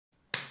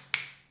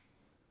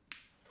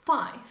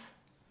5.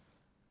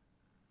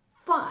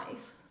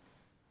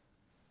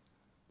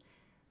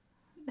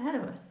 That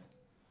was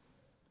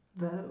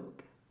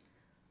Vogue.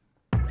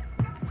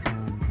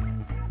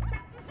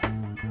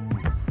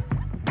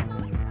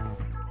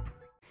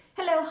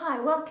 Hello, hi,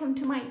 welcome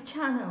to my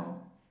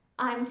channel.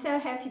 I'm so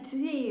happy to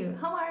see you.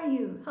 How are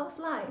you? How's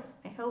life?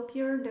 I hope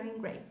you're doing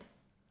great.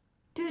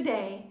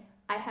 Today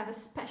I have a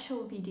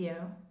special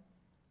video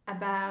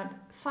about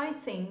 5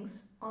 things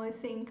I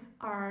think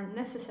are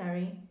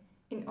necessary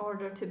in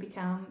order to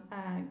become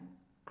a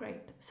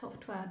great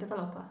software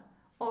developer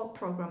or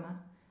programmer,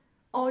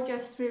 or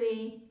just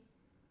really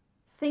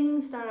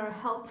things that are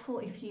helpful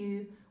if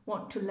you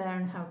want to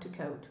learn how to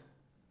code.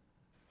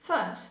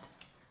 First,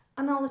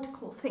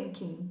 analytical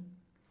thinking.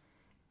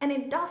 And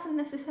it doesn't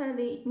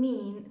necessarily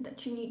mean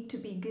that you need to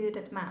be good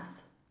at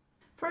math.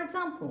 For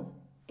example,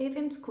 if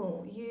in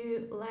school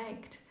you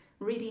liked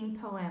reading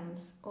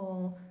poems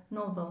or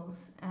novels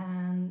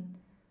and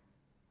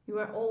you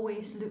were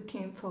always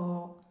looking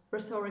for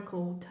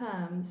rhetorical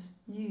terms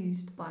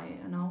used by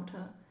an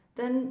author,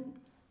 then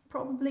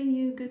probably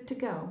you're good to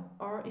go.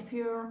 Or if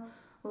you're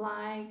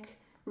like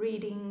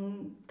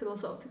reading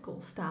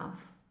philosophical stuff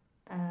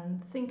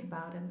and think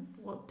about it,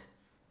 what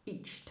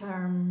each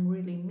term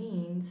really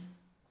means,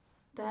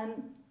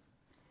 then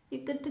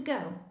you're good to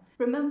go.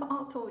 Remember,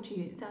 I told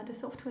you that a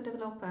software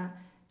developer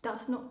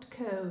does not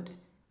code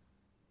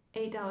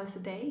 8 hours a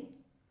day,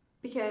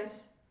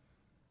 because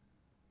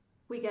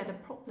we get a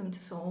problem to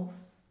solve,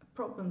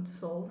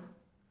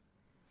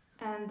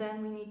 and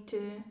then we need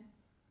to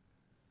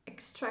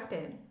extract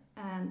it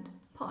and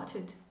part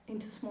it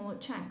into smaller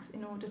chunks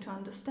in order to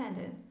understand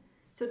it.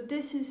 So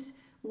this is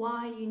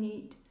why you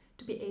need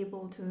to be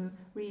able to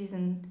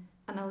reason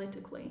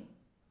analytically.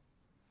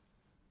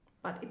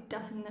 But it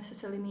doesn't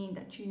necessarily mean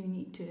that you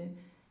need to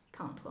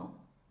count well.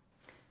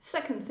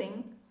 Second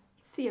thing,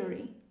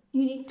 theory.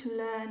 You need to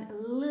learn a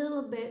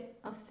little bit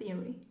of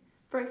theory.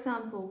 For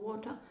example,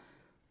 what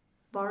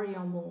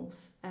variables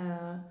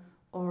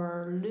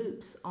or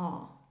loops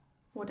are.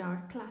 What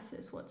are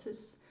classes?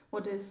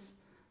 What is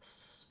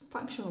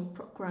functional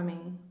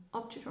programming,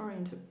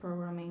 object-oriented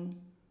programming,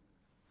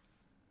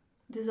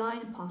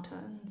 design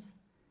patterns.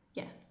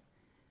 Yeah.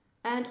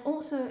 And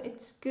also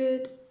it's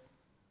good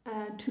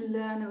to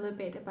learn a little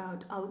bit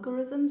about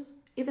algorithms,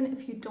 even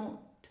if you don't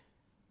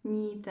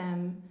need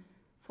them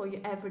for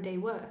your everyday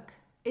work.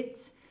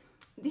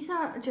 These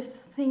are just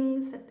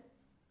things that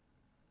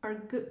are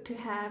good to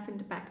have in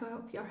the back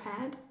of your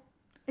head.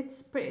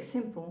 It's pretty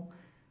simple.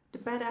 The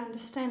better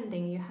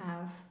understanding you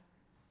have,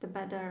 the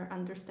better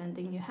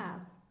understanding you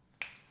have.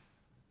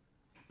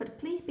 But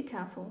please be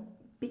careful,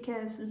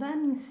 because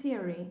learning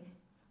theory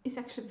is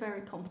actually a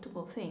very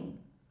comfortable thing.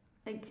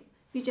 Like,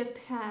 you just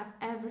have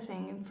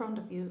everything in front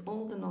of you,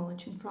 all the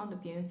knowledge in front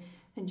of you,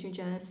 and you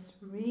just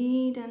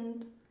read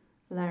and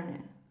learn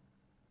it.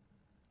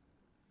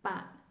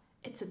 But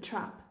it's a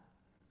trap,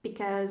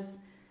 because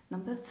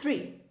number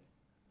 3,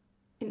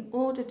 in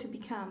order to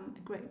become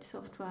a great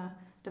software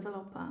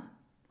developer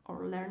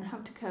or learn how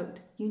to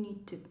code, you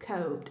need to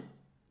code.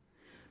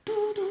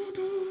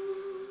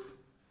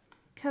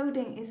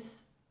 Coding is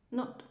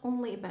not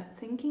only about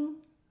thinking,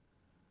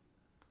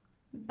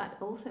 but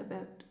also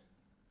about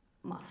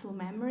muscle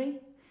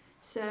memory.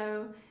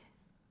 So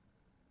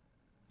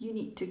you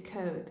need to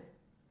code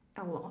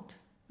a lot.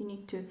 You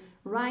need to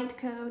write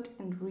code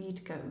and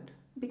read code,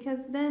 because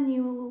then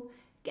you will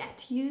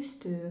get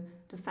used to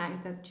the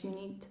fact that you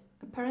need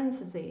a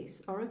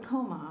parenthesis or a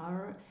comma,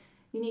 or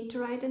you need to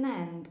write an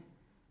end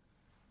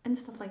and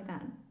stuff like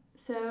that.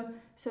 So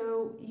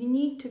you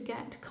need to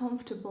get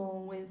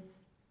comfortable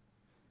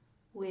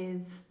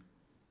with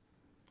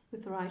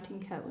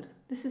writing code.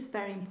 This is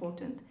very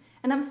important.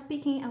 And I'm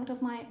speaking out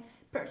of my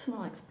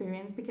personal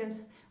experience,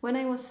 because when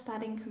I was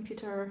studying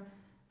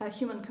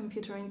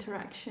human-computer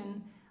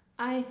interaction,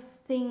 I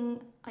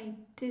think I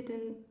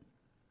didn't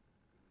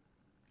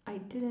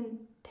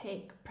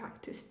take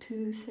practice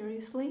too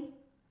seriously.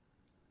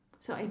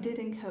 So I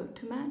didn't code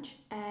too much,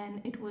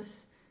 and it was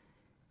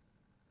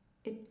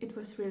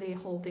really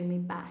holding me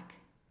back.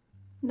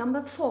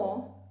 Number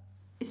 4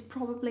 is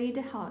probably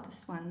the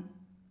hardest one.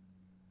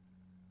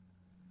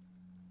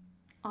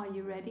 Are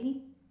you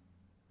ready?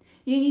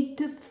 You need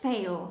to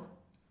fail,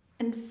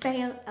 and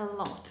fail a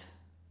lot.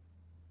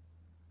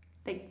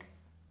 Like,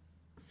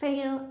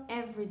 fail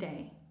every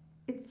day.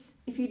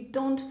 If you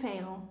don't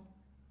fail,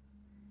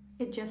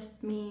 it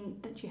just means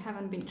that you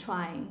haven't been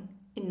trying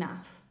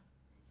enough.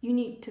 You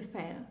need to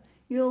fail.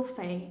 You will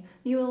fail.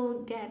 You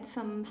will get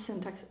some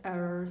syntax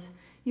errors.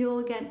 You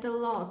will get a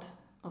lot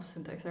of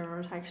syntax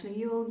errors, actually.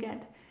 You will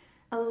get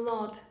a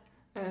lot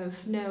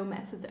of no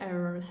method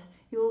errors.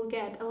 You will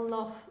get a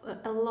love. You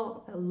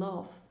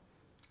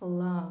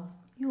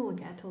will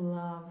get a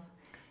love.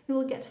 You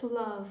will get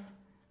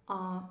love.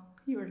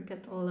 You will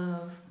get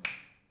love.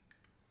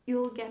 You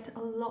will get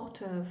a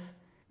lot of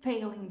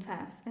failing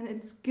fast, and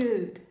it's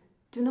good.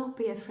 Do not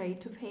be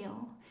afraid to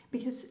fail,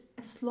 because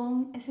as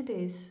long as it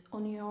is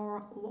on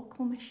your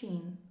local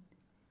machine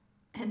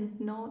and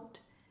not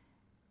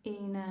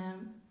in a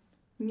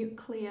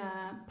nuclear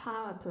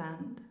power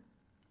plant,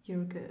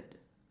 you're good,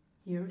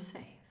 you're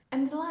safe.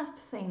 And the last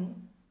thing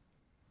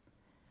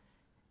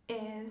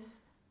is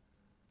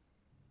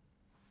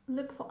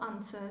look for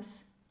answers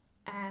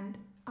and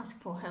ask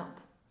for help.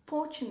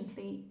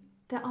 Fortunately,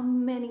 there are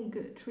many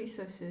good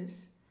resources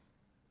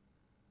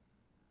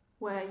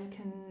where you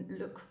can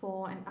look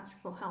for and ask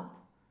for help.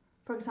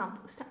 For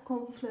example, Stack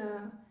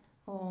Overflow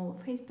or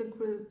Facebook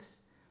groups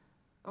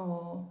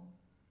or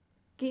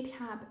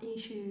GitHub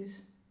issues.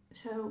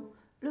 So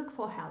look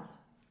for help.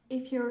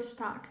 If you're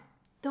stuck,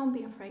 don't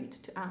be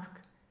afraid to ask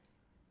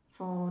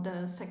for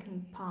the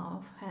second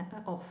part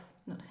of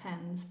not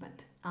hands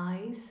but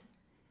eyes,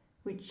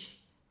 which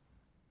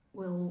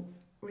will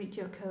read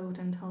your code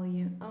and tell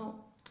you, oh,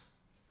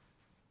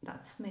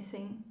 that's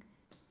missing.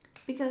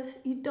 Because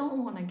you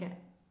don't want to get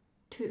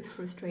too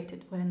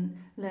frustrated when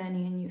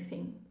learning a new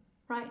thing,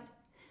 right?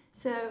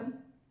 So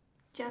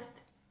just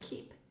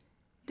keep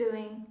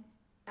doing,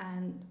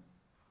 and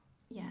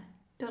yeah,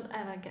 don't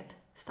ever get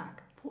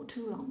stuck for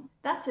too long.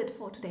 That's it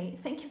for today.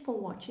 Thank you for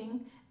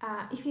watching.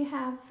 If you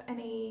have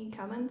any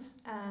comments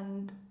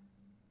and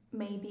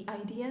maybe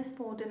ideas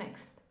for the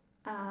next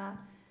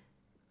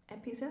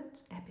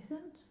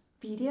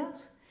videos,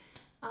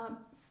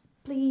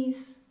 please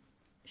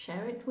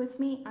share it with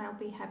me. I'll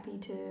be happy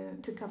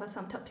to cover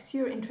some topics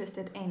you're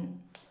interested in.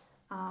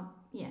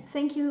 Yeah,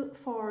 thank you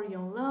for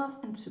your love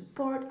and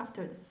support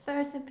after the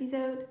first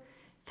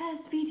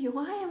video.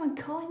 Why am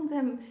I calling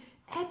them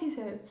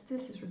episodes?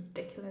 This is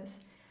ridiculous.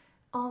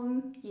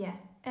 Yeah,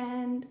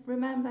 and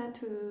remember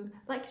to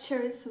like,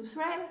 share, and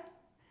subscribe,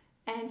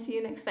 and see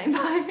you next time.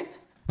 Bye.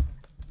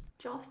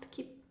 Just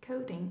keep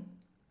coding.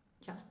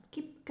 Just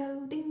keep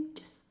coding.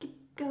 Just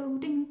keep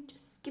coding.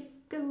 Just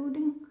keep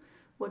coding.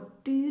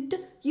 What do?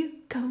 You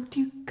code,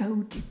 you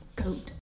code, you code.